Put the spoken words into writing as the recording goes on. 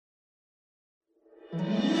But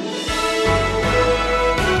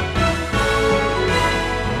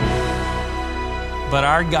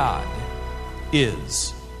our God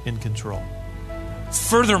is in control.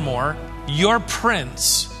 Furthermore, your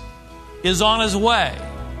prince is on his way,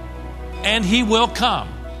 and he will come.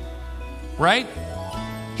 Right?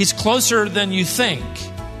 He's closer than you think.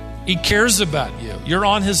 He cares about you. You're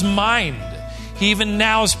on his mind. He even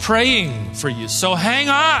now is praying for you. So hang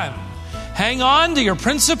on. Hang on to your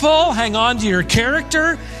principle. Hang on to your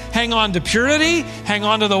character. Hang on to purity. Hang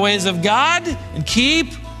on to the ways of God. And keep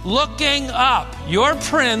looking up. Your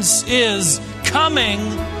prince is coming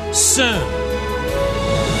soon.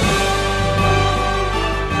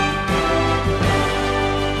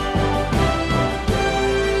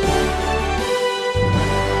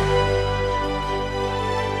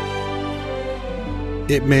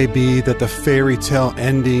 It may be that the fairy tale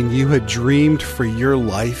ending you had dreamed for your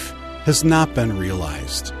life has not been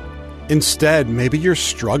realized. Instead, maybe you're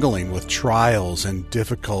struggling with trials and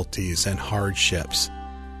difficulties and hardships.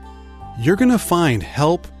 You're going to find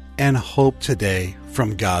help and hope today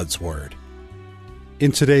from God's Word.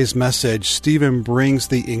 In today's message, Stephen brings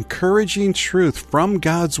the encouraging truth from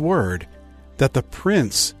God's Word that the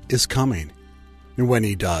Prince is coming. And when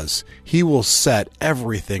he does, he will set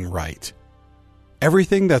everything right.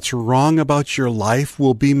 Everything that's wrong about your life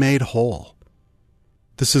will be made whole.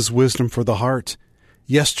 This is Wisdom for the Heart.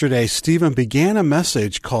 Yesterday, Stephen began a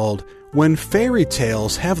message called When Fairy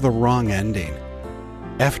Tales Have the Wrong Ending.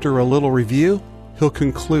 After a little review, he'll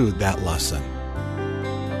conclude that lesson.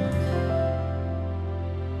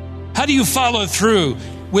 How do you follow through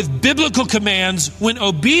with biblical commands when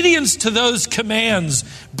obedience to those commands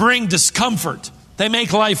bring discomfort? They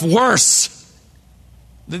make life worse.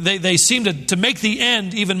 They seem to make the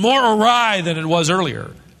end even more awry than it was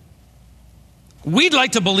earlier. We'd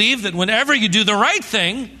like to believe that whenever you do the right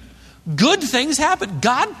thing, good things happen.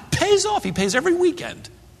 God pays off. He pays every weekend.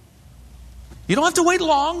 You don't have to wait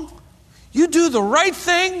long. You do the right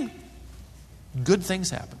thing, good things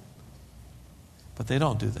happen. But they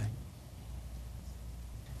don't, do they? An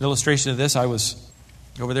illustration of this, I was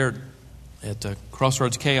over there at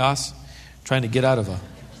Crossroads Chaos, trying to get out of a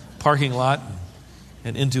parking lot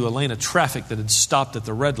and into a lane of traffic that had stopped at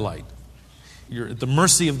the red light. You're at the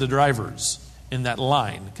mercy of the drivers in that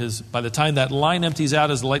line, because by the time that line empties out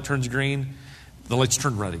as the light turns green, the lights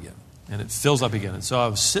turn red again, and it fills up again. And so I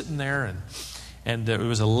was sitting there, and there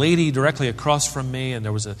was a lady directly across from me, and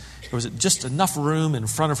there was just enough room in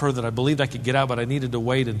front of her that I believed I could get out, but I needed to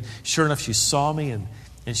wait. And sure enough, she saw me,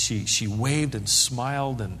 and she waved and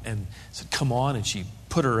smiled and said, "Come on." And she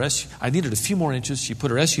put her I needed a few more inches. She put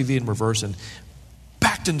her SUV in reverse and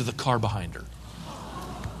backed into the car behind her.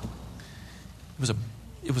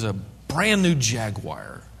 It was a brand new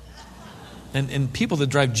Jaguar. And people that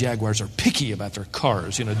drive Jaguars are picky about their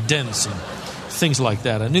cars, dents and things like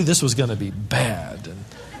that. I knew this was going to be bad. And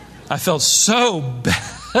I felt so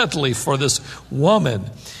badly for this woman.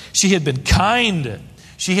 She had been kind.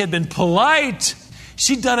 She had been polite.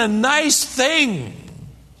 She'd done a nice thing.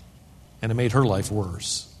 And it made her life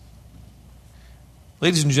worse.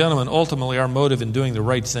 Ladies and gentlemen, ultimately our motive in doing the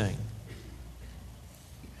right thing,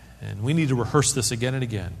 and we need to rehearse this again and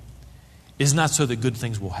again, is not so that good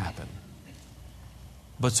things will happen,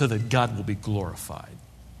 but so that God will be glorified.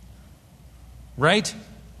 Right?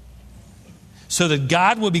 So that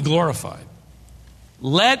God will be glorified.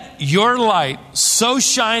 Let your light so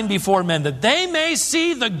shine before men that they may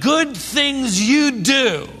see the good things you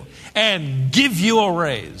do and give you a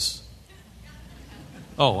raise.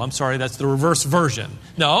 Oh, I'm sorry, that's the reverse version.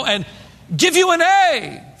 No, and give you an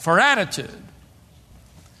A for attitude.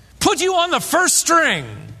 Put you on the first string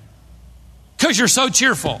because you're so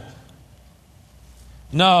cheerful.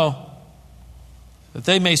 No, that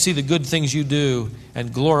they may see the good things you do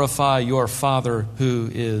and glorify your Father who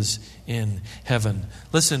is in heaven.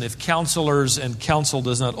 Listen, if counselors and counsel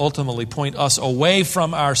does not ultimately point us away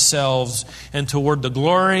from ourselves and toward the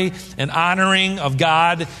glory and honoring of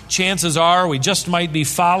God, chances are we just might be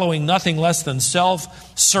following nothing less than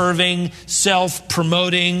self-serving,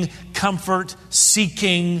 self-promoting,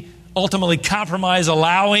 comfort-seeking, ultimately compromise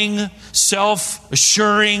allowing,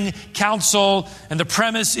 self-assuring counsel. And the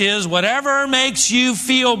premise is whatever makes you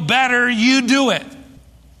feel better, you do it.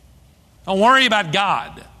 Don't worry about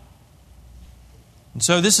God. And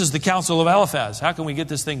so this is the counsel of Eliphaz. How can we get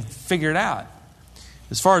this thing figured out?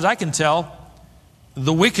 As far as I can tell,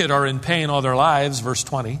 the wicked are in pain all their lives, verse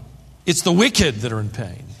 20. It's the wicked that are in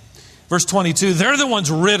pain. Verse 22, they're the ones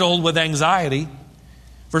riddled with anxiety.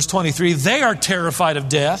 Verse 23, they are terrified of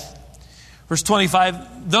death. Verse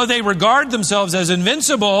 25, though they regard themselves as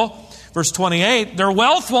invincible. Verse 28, their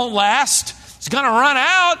wealth won't last. It's going to run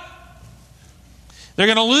out. They're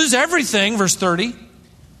going to lose everything, verse 30.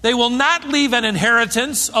 They will not leave an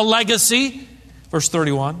inheritance, a legacy, verse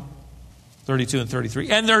 31, 32, and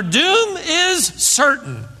 33. And their doom is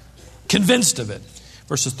certain, convinced of it,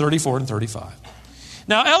 verses 34 and 35.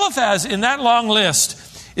 Now, Eliphaz, in that long list,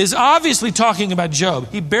 is obviously talking about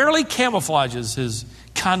Job. He barely camouflages his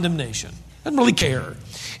condemnation. Doesn't really care.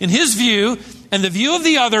 In his view, and the view of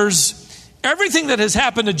the others, everything that has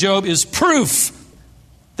happened to Job is proof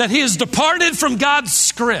that he has departed from God's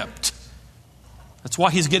script. That's why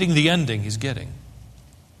he's getting the ending he's getting.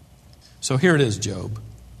 So here it is, Job.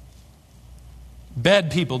 Bad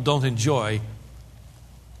people don't enjoy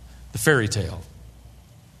the fairy tale.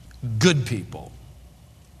 Good people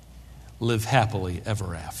live happily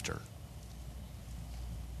ever after.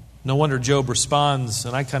 No wonder Job responds,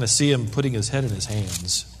 and I kind of see him putting his head in his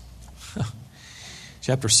hands.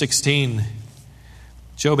 Chapter 16,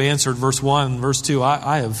 Job answered, verse 1, verse 2,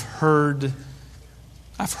 I've heard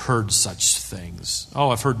such things. Oh,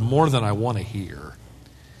 I've heard more than I want to hear.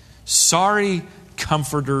 Sorry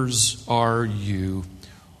comforters are you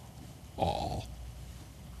all.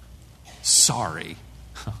 Sorry.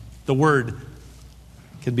 The word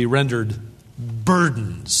can be rendered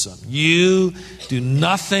burdensome. You do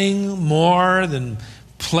nothing more than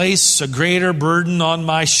place a greater burden on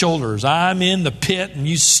my shoulders. I'm in the pit and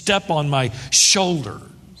you step on my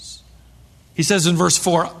shoulders. He says in verse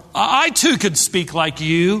 4, I too could speak like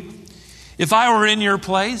you if I were in your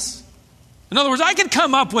place. In other words, I could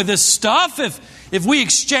come up with this stuff if we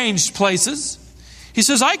exchanged places. He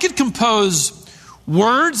says, I could compose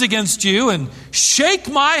words against you and shake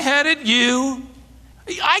my head at you.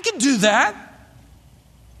 I could do that.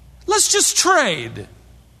 Let's just trade,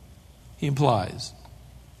 he implies.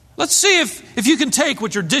 Let's see if you can take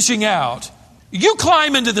what you're dishing out. You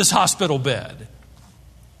climb into this hospital bed.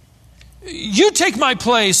 You take my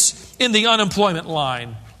place in the unemployment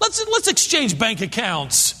line. Let's exchange bank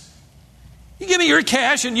accounts. You give me your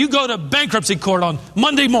cash and you go to bankruptcy court on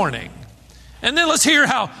Monday morning. And then let's hear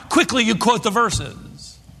how quickly you quote the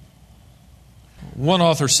verses. One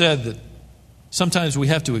author said that sometimes we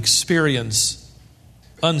have to experience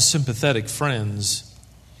unsympathetic friends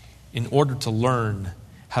in order to learn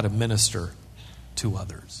how to minister to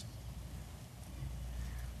others.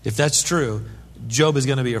 If that's true, Job is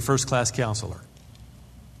going to be a first-class counselor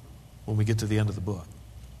when we get to the end of the book.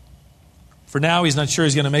 For now, he's not sure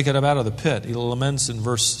he's going to make it up out of the pit. He laments in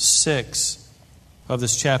verse 6 of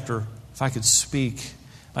this chapter, if I could speak,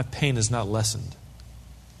 my pain is not lessened.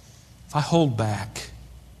 If I hold back,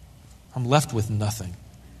 I'm left with nothing.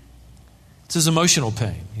 It's his emotional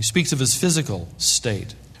pain. He speaks of his physical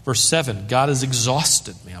state. Verse 7, God has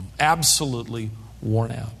exhausted me. I'm absolutely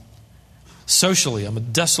worn out. Socially, I'm a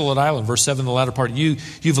desolate island. Verse 7, the latter part,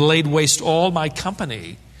 you've laid waste all my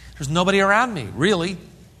company. There's nobody around me, really.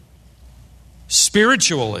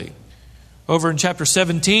 Spiritually, over in chapter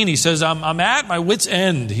 17, he says, I'm at my wit's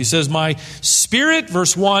end. He says, my spirit,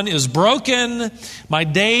 verse 1, is broken. My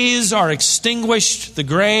days are extinguished. The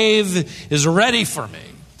grave is ready for me.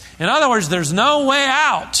 In other words, there's no way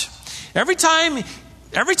out. Every time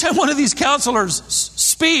one of these counselors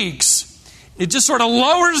speaks, it just sort of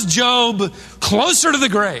lowers Job closer to the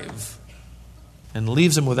grave and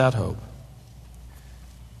leaves him without hope.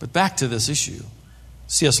 But back to this issue.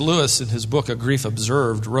 C.S. Lewis, in his book, A Grief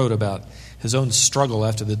Observed, wrote about his own struggle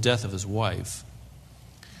after the death of his wife.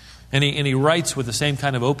 And he writes with the same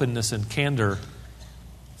kind of openness and candor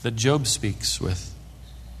that Job speaks with.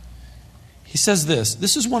 He says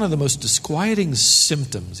this is one of the most disquieting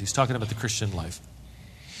symptoms. He's talking about the Christian life.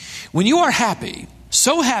 When you are happy,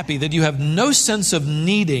 so happy that you have no sense of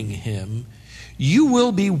needing him, you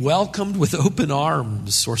will be welcomed with open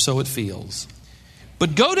arms, or so it feels.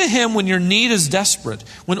 But go to him when your need is desperate,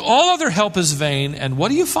 when all other help is vain, and what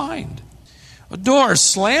do you find? A door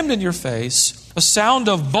slammed in your face, a sound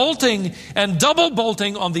of bolting and double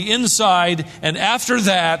bolting on the inside, and after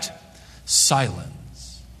that,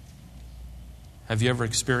 silence. Have you ever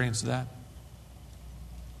experienced that?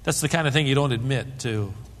 That's the kind of thing you don't admit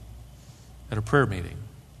to at a prayer meeting.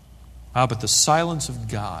 But the silence of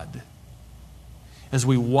God. As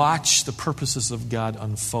we watch the purposes of God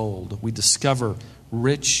unfold, we discover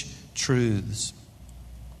rich truths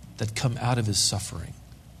that come out of his suffering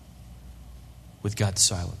with God's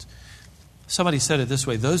silence. Somebody said it this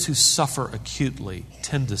way, those who suffer acutely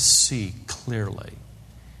tend to see clearly.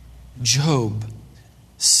 Job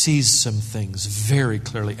sees some things very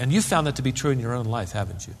clearly. And you found that to be true in your own life,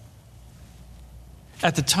 haven't you?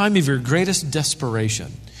 At the time of your greatest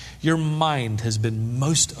desperation, your mind has been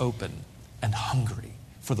most open and hungry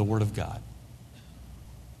for the Word of God.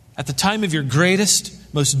 At the time of your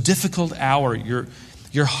greatest, most difficult hour,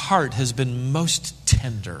 your heart has been most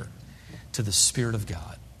tender to the Spirit of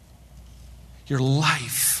God. Your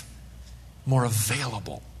life more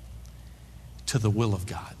available to the will of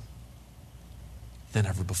God than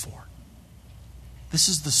ever before. This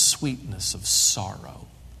is the sweetness of sorrow.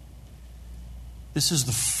 This is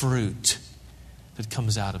the fruit that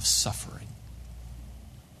comes out of suffering.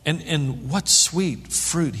 And what sweet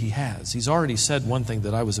fruit he has. He's already said one thing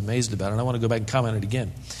that I was amazed about, and I want to go back and comment it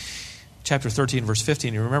again. Chapter 13, verse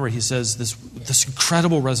 15, you remember he says this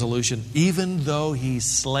incredible resolution, even though he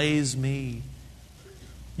slays me,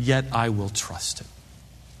 yet I will trust him.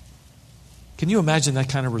 Can you imagine that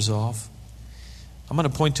kind of resolve? I'm going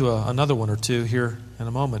to point to another one or two here in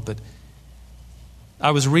a moment, but I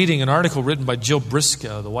was reading an article written by Jill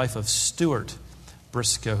Briscoe, the wife of Stuart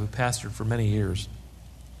Briscoe, who pastored for many years,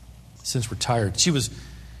 since retired. She was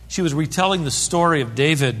retelling the story of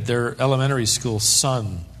David, their elementary school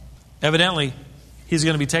son. Evidently, he's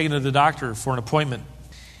going to be taken to the doctor for an appointment.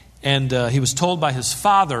 And he was told by his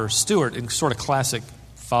father, Stuart, in sort of classic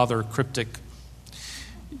father cryptic,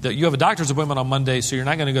 that you have a doctor's appointment on Monday, so you're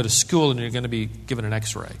not going to go to school and you're going to be given an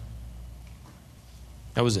x-ray.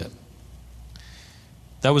 That was it.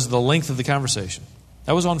 That was the length of the conversation.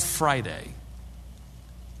 That was on Friday.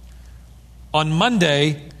 On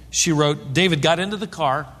Monday, she wrote, David got into the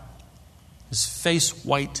car, his face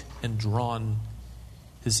white and drawn,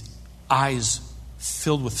 his eyes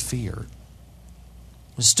filled with fear.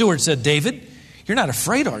 And Stuart said, David, you're not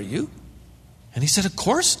afraid, are you? And he said, of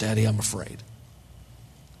course, Daddy, I'm afraid.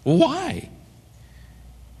 Why?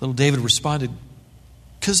 Little David responded,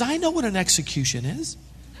 because I know what an execution is.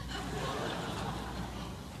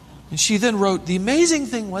 And she then wrote, the amazing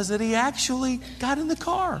thing was that he actually got in the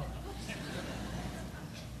car.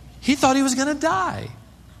 He thought he was going to die.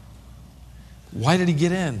 Why did he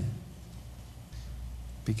get in?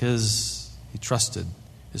 Because he trusted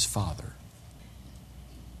his father.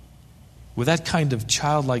 With that kind of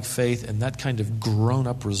childlike faith and that kind of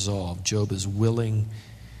grown-up resolve, Job is willing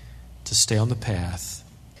to stay on the path.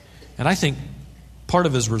 And I think part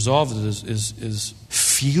of his resolve is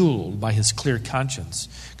fueled by his clear conscience.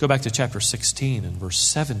 Go back to chapter 16 and verse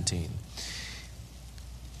 17.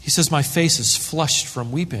 He says, my face is flushed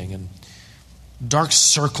from weeping, and dark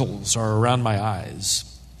circles are around my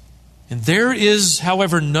eyes. And there is,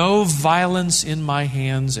 however, no violence in my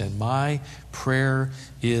hands, and my prayer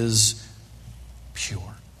is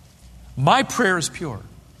pure. My prayer is pure.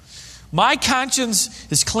 My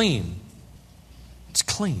conscience is clean. It's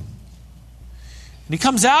clean. And he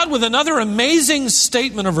comes out with another amazing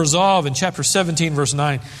statement of resolve in chapter 17, verse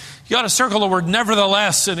 9. You ought to circle the word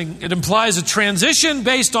nevertheless, and it implies a transition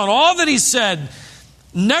based on all that he said.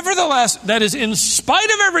 Nevertheless, that is, in spite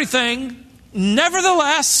of everything,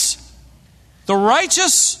 nevertheless, the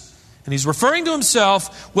righteous, and he's referring to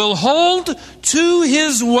himself, will hold to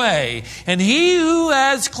his way, and he who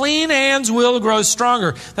has clean hands will grow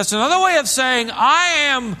stronger. That's another way of saying, I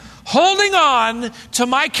am holding on to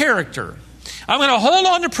my character. I'm going to hold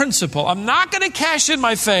on to principle. I'm not going to cash in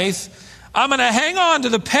my faith. I'm going to hang on to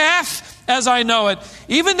the path as I know it.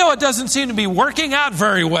 Even though it doesn't seem to be working out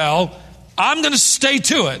very well, I'm going to stay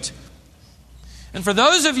to it. And for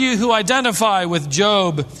those of you who identify with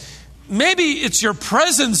Job, maybe it's your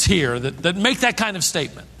presence here that make that kind of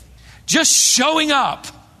statement. Just showing up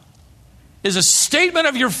is a statement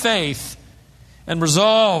of your faith and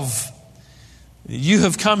resolve. You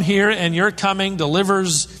have come here, and your coming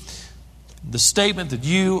delivers the statement that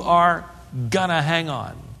you are going to hang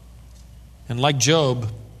on. And like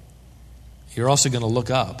Job, you're also going to look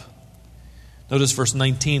up. Notice verse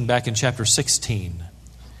 19 back in chapter 16.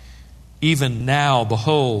 Even now,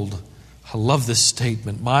 behold, I love this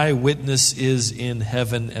statement. My witness is in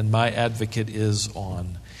heaven, and my advocate is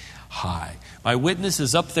on high. My witness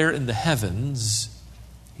is up there in the heavens,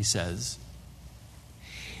 he says.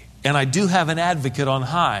 And I do have an advocate on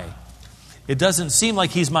high. It doesn't seem like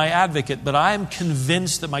he's my advocate, but I'm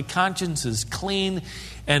convinced that my conscience is clean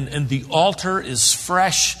and the altar is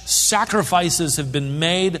fresh. Sacrifices have been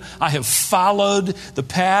made. I have followed the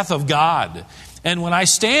path of God. And when I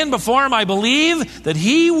stand before him, I believe that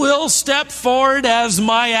he will step forward as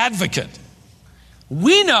my advocate.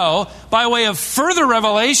 We know, by way of further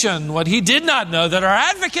revelation, what he did not know, that our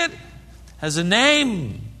advocate has a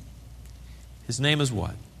name. His name is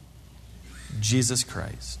what? Jesus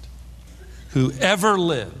Christ, who ever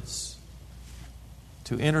lives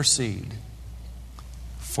to intercede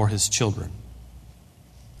for his children.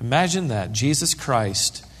 Imagine that. Jesus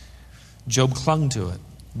Christ, Job clung to it.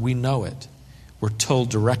 We know it. We're told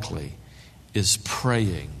directly, is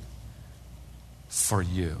praying for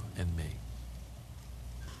you and me.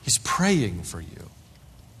 He's praying for you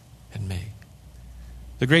and me.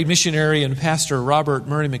 The great missionary and pastor Robert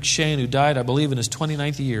Murray McShane, who died, I believe, in his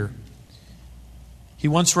 29th year, he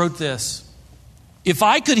once wrote this: "If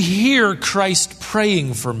I could hear Christ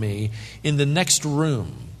praying for me in the next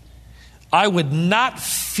room, I would not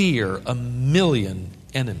fear 1,000,000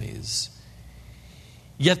 enemies.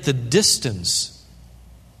 Yet the distance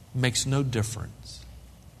makes no difference.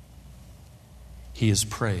 He is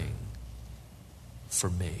praying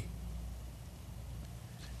for me."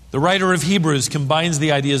 The writer of Hebrews combines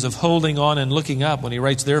the ideas of holding on and looking up when he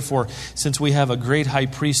writes, "Therefore, since we have a great high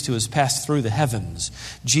priest who has passed through the heavens,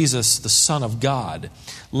 Jesus, the Son of God,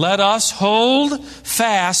 let us hold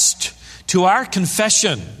fast to our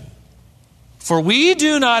confession. For we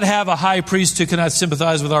do not have a high priest who cannot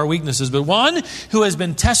sympathize with our weaknesses, but one who has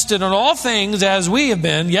been tested in all things as we have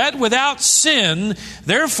been, yet without sin.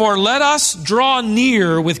 Therefore, let us draw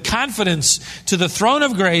near with confidence to the throne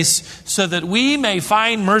of grace, so that we may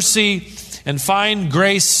find mercy and find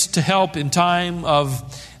grace to help in time of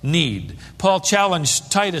need." Paul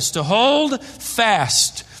challenged Titus to hold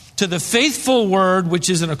fast to the faithful word which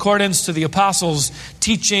is in accordance to the apostles'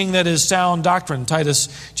 teaching, that is sound doctrine. Titus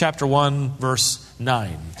chapter 1, verse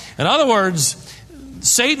 9. In other words,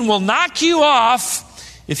 Satan will knock you off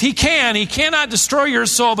if he can. He cannot destroy your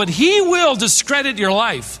soul, but he will discredit your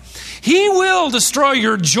life. He will destroy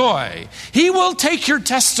your joy. He will take your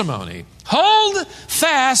testimony. Hold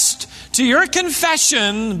fast to your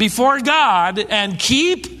confession before God and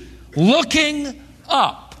keep looking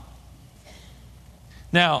up.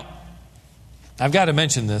 Now, I've got to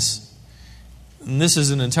mention this. And this is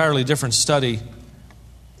an entirely different study,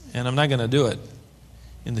 and I'm not going to do it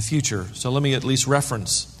in the future. So let me at least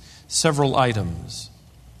reference several items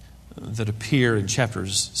that appear in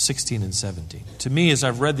chapters 16 and 17. To me, as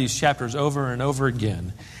I've read these chapters over and over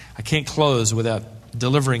again, I can't close without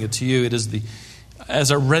delivering it to you. It is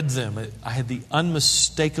as I read them, I had the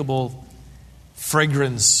unmistakable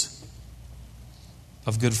fragrance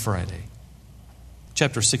of Good Friday.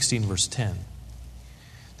 Chapter 16, verse 10.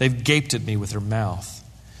 "They've gaped at me with their mouth.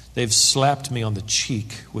 They've slapped me on the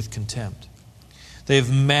cheek with contempt. They've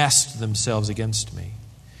massed themselves against me.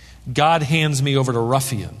 God hands me over to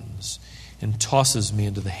ruffians and tosses me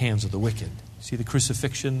into the hands of the wicked." See the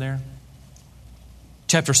crucifixion there?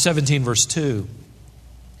 Chapter 17, verse 2.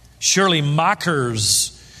 "Surely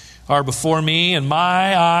mockers are before me, and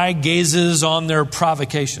my eye gazes on their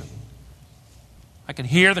provocation." I can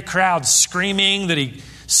hear the crowd screaming that he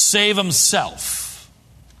save himself.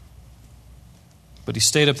 But he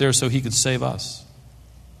stayed up there so he could save us.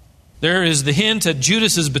 There is the hint at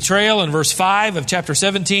Judas's betrayal in verse 5 of chapter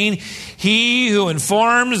 17. "He who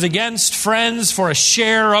informs against friends for a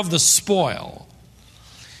share of the spoil."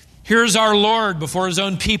 Here's our Lord before his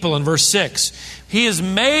own people in verse 6. "He has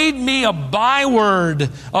made me a byword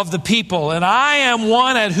of the people, and I am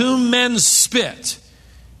one at whom men spit."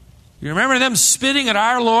 You remember them spitting at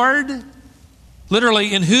our Lord?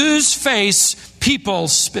 Literally, in whose face people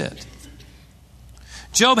spit.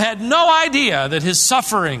 Job had no idea that his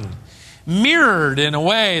suffering mirrored in a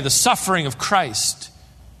way the suffering of Christ.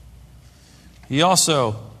 He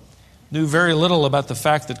also knew very little about the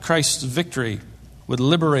fact that Christ's victory would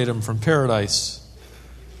liberate him from paradise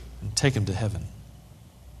and take him to heaven.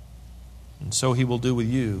 And so he will do with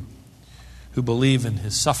you who believe in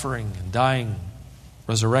his suffering and dying,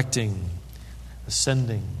 resurrecting,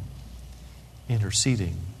 ascending,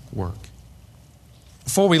 interceding work.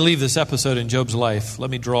 Before we leave this episode in Job's life, let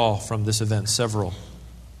me draw from this event several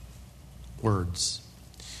words.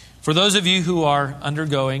 For those of you who are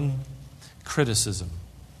undergoing criticism,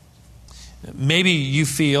 maybe you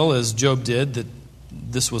feel, as Job did, that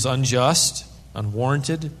this was unjust,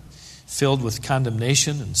 unwarranted, filled with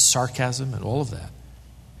condemnation and sarcasm and all of that.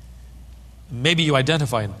 Maybe you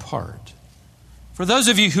identify in part. For those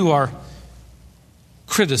of you who are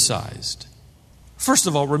criticized, first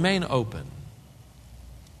of all, remain open.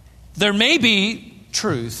 There may be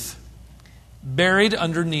truth buried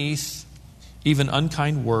underneath even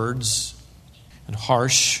unkind words and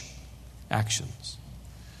harsh actions.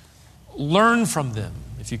 Learn from them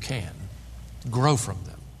if you can. Grow from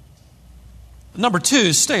them. Number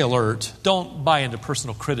two, stay alert. Don't buy into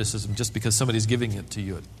personal criticism just because somebody's giving it to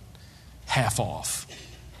you at half off.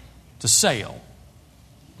 It's a sale.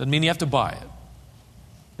 Doesn't mean you have to buy it.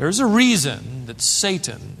 There's a reason that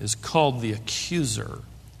Satan is called the accuser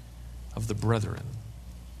of the brethren.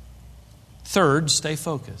 Third, stay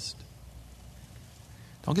focused.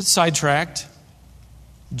 Don't get sidetracked.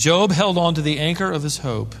 Job held on to the anchor of his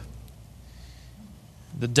hope.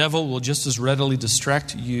 The devil will just as readily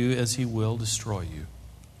distract you as he will destroy you.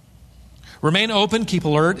 Remain open, keep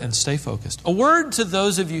alert, and stay focused. A word to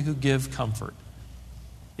those of you who give comfort.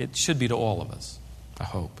 It should be to all of us, I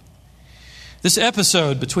hope. This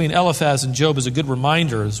episode between Eliphaz and Job is a good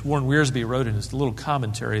reminder, as Warren Wiersbe wrote in his little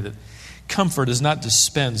commentary, that comfort is not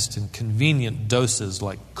dispensed in convenient doses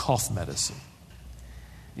like cough medicine.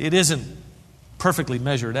 It isn't perfectly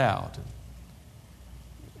measured out.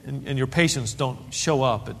 And your patients don't show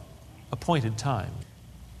up at appointed time.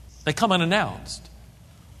 They come unannounced.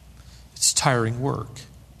 It's tiring work.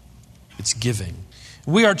 It's giving.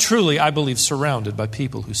 We are truly, I believe, surrounded by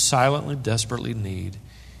people who silently, desperately need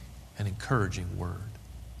an encouraging word.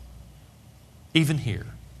 Even here,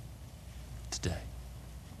 today.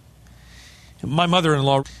 My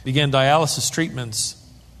mother-in-law began dialysis treatments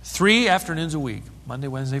 3 afternoons a week, Monday,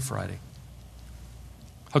 Wednesday, Friday.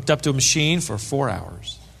 Hooked up to a machine for 4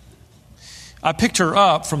 hours. I picked her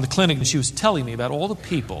up from the clinic and she was telling me about all the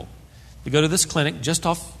people that go to this clinic just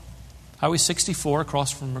off Highway 64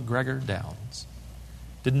 across from McGregor Downs.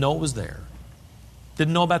 Didn't know it was there.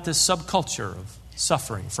 Didn't know about this subculture of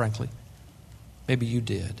suffering, frankly. Maybe you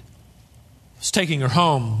did. I was taking her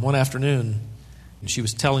home one afternoon, and she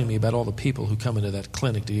was telling me about all the people who come into that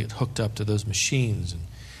clinic to get hooked up to those machines. And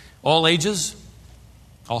all ages,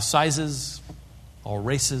 all sizes, all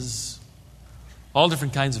races, all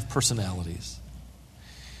different kinds of personalities.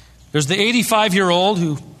 There's the 85-year-old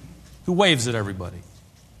who waves at everybody.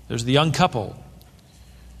 There's the young couple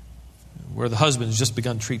where the husband has just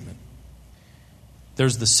begun treatment.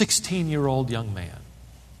 There's the 16-year-old young man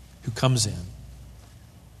who comes in.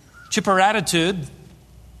 Chipper attitude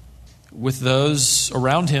with those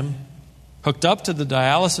around him, hooked up to the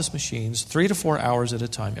dialysis machines 3 to 4 hours at a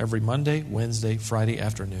time, every Monday, Wednesday, Friday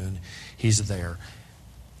afternoon. He's there.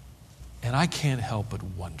 And I can't help but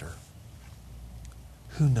wonder,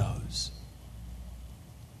 who knows?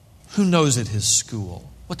 Who knows at his school?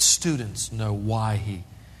 What students know why he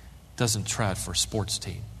doesn't try out for a sports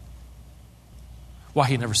team? Why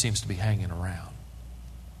he never seems to be hanging around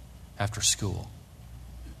after school?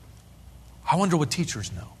 I wonder what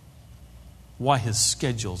teachers know. Why his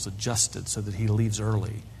schedule's adjusted so that he leaves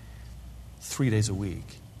early 3 days a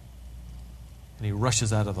week and he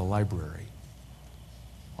rushes out of the library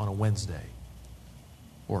on a Wednesday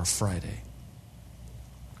or a Friday.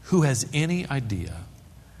 Who has any idea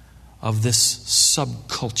of this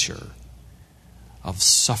subculture of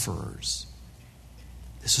sufferers?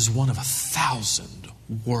 This is one of 1,000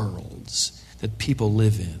 worlds that people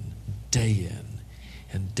live in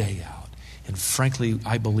and day out. And frankly,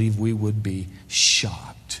 I believe we would be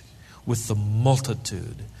shocked with the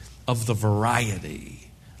multitude of the variety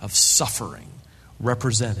of suffering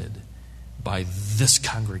represented by this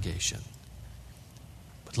congregation.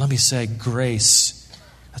 But let me say, grace,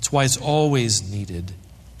 that's why it's always needed.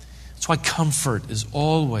 That's why comfort is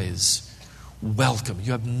always welcome.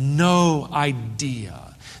 You have no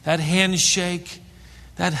idea. That handshake,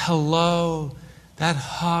 that hello, that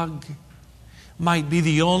hug might be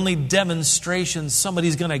the only demonstration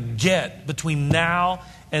somebody's going to get between now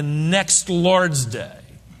and next Lord's Day.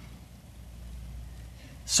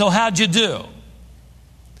 So how'd you do?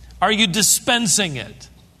 Are you dispensing it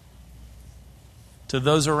to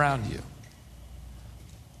those around you?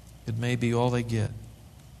 It may be all they get.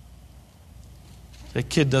 That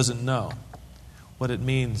kid doesn't know what it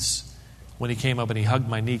means when he came up and he hugged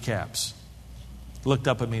my kneecaps. Looked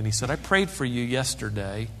up at me and he said, I prayed for you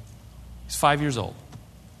yesterday. He's 5 years old.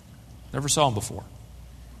 Never saw him before.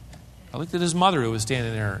 I looked at his mother who was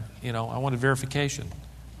standing there. I wanted verification.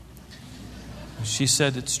 She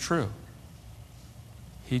said, it's true.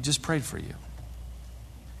 He just prayed for you.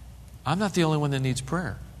 I'm not the only one that needs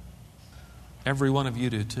prayer. Every one of you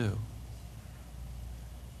do too.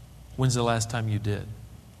 When's the last time you did?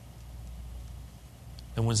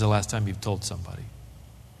 And when's the last time you've told somebody?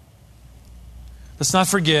 Let's not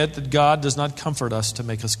forget that God does not comfort us to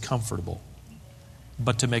make us comfortable,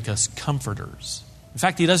 but to make us comforters. In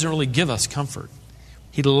fact, He doesn't really give us comfort.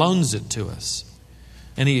 He loans it to us,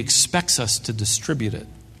 and He expects us to distribute it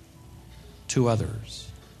to others.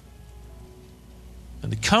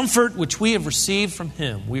 And the comfort which we have received from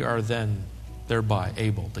Him, we are then thereby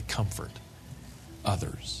able to comfort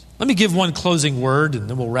others. Let me give one closing word, and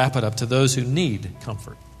then we'll wrap it up to those who need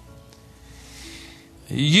comfort.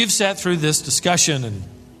 You've sat through this discussion and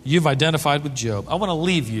you've identified with Job. I want to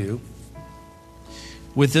leave you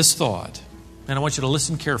with this thought, and I want you to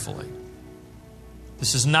listen carefully.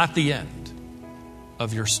 This is not the end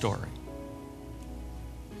of your story.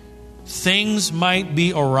 Things might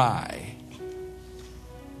be awry,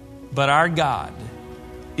 but our God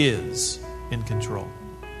is in control.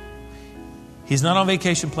 He's not on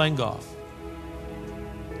vacation playing golf.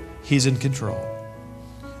 He's in control.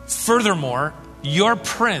 Furthermore, your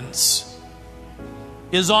prince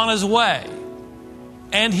is on his way,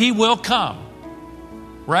 and he will come.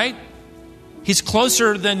 Right? He's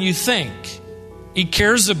closer than you think. He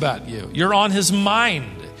cares about you. You're on his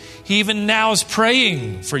mind. He even now is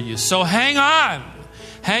praying for you. So hang on.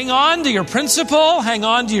 Hang on to your principle. Hang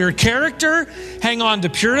on to your character. Hang on to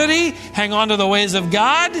purity. Hang on to the ways of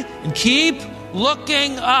God. And keep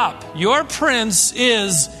looking up. Your prince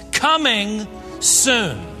is coming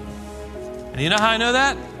soon. And you know how I know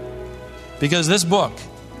that? Because this book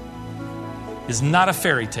is not a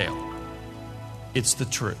fairy tale. It's the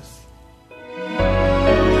truth.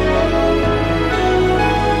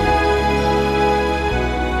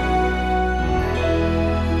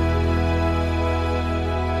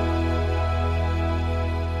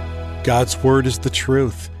 God's Word is the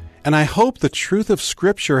truth, and I hope the truth of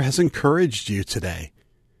Scripture has encouraged you today.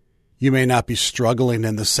 You may not be struggling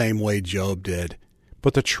in the same way Job did,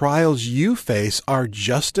 but the trials you face are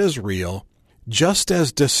just as real, just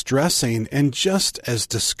as distressing, and just as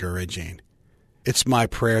discouraging. It's my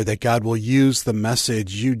prayer that God will use the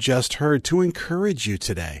message you just heard to encourage you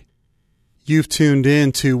today. You've tuned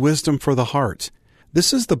in to Wisdom for the Heart.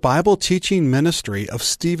 This is the Bible teaching ministry of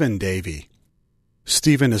Stephen Davey.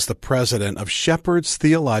 Stephen is the president of Shepherd's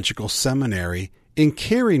Theological Seminary in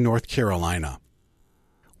Cary, North Carolina.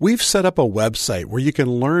 We've set up a website where you can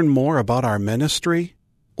learn more about our ministry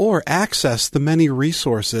or access the many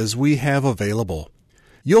resources we have available.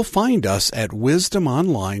 You'll find us at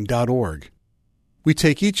wisdomonline.org. We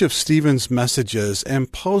take each of Stephen's messages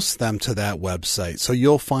and post them to that website, so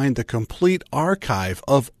you'll find the complete archive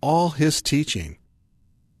of all his teaching.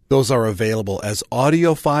 Those are available as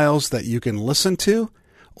audio files that you can listen to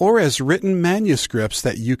or as written manuscripts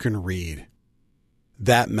that you can read.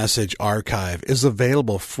 That message archive is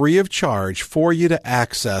available free of charge for you to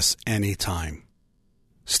access anytime.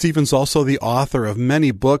 Stephen's also the author of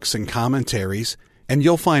many books and commentaries, and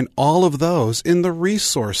you'll find all of those in the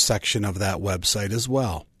resource section of that website as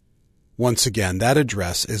well. Once again, that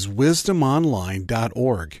address is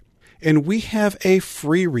wisdomonline.org, and we have a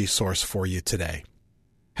free resource for you today.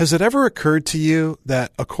 Has it ever occurred to you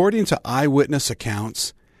that, according to eyewitness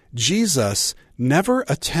accounts, Jesus never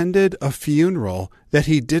attended a funeral that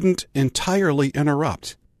he didn't entirely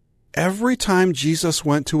interrupt? Every time Jesus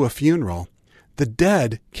went to a funeral, the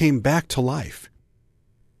dead came back to life.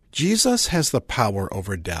 Jesus has the power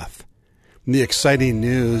over death. The exciting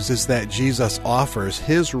news is that Jesus offers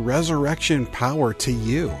his resurrection power to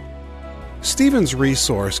you. Stephen's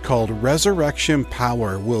resource called Resurrection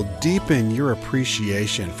Power will deepen your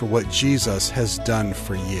appreciation for what Jesus has done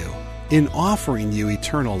for you in offering you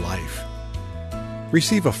eternal life.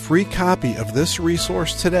 Receive a free copy of this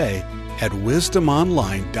resource today at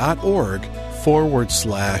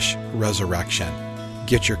wisdomonline.org/resurrection.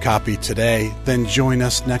 Get your copy today, then join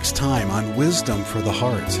us next time on Wisdom for the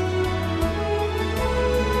Heart.